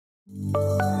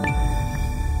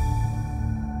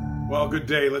Well, good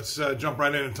day. Let's jump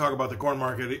right in and talk about the corn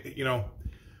market.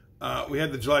 We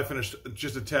had the July finish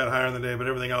just a tad higher in the day, but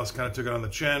everything else kind of took it on the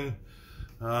chin.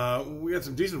 We had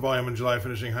some decent volume in July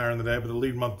finishing higher in the day, but the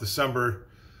lead month, December,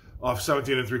 off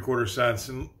 17 3/4 cents.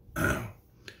 And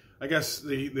I guess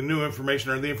the new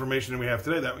information, or the information that we have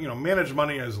today, that managed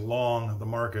money is long the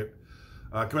market.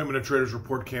 Commitment of Traders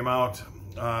report came out.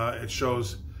 It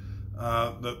shows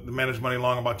the managed money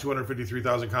long about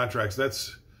 253,000 contracts.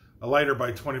 That's a lighter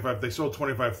by 25. They sold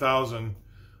 25,000,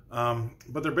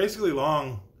 but they're basically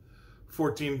long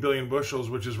 14 billion bushels,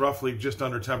 which is roughly just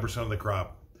under 10% of the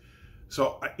crop.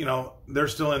 So, they're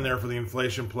still in there for the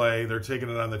inflation play. They're taking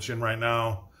it on the chin right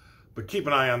now, but keep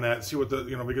an eye on that. See what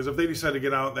because if they decide to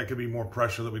get out, that could be more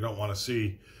pressure that we don't want to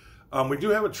see. We do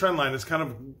have a trend line that's kind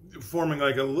of forming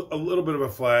like a little bit of a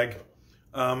flag.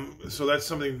 So that's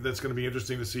something that's going to be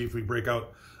interesting to see if we break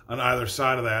out on either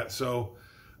side of that. So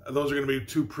those are going to be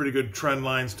two pretty good trend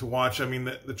lines to watch. I mean,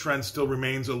 the trend still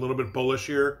remains a little bit bullish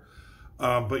here,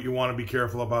 but you want to be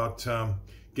careful about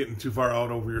getting too far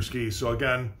out over your skis. So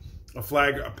again, a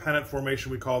flag, a pennant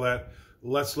formation, we call that.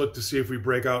 Let's look to see if we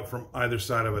break out from either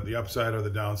side of it, the upside or the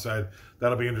downside.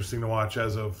 That'll be interesting to watch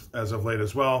as of late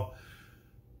as well.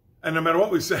 And no matter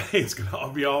what we say, it's going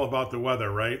to be all about the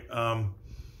weather, right?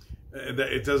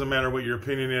 It doesn't matter what your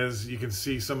opinion is. You can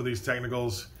see some of these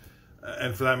technicals,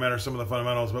 and for that matter, some of the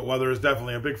fundamentals, but weather is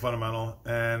definitely a big fundamental,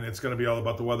 and it's going to be all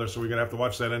about the weather, so we're going to have to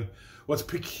watch that. And what's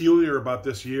peculiar about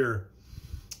this year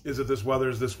is that this weather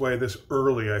is this way this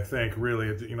early, I think, really.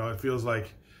 It feels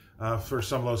like for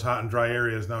some of those hot and dry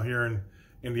areas. Now here in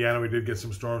Indiana, we did get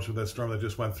some storms from that storm that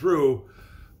just went through,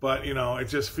 but, it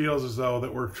just feels as though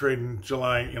that we're trading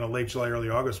July, late July, early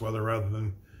August weather rather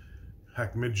than,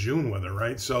 heck, mid-June weather,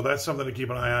 right? So that's something to keep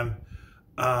an eye on.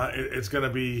 It's going to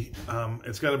be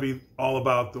all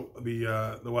about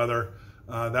the weather.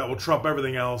 That will trump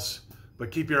everything else, but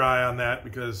keep your eye on that,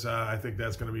 because I think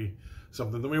that's going to be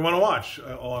something that we want to watch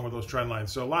along with those trend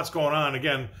lines. So lots going on.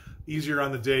 Again, easier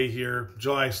on the day here.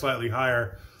 July slightly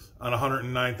higher on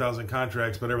 109,000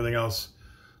 contracts, but everything else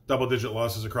double-digit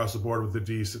losses across the board, with the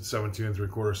D's at 17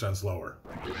 3/4 cents lower.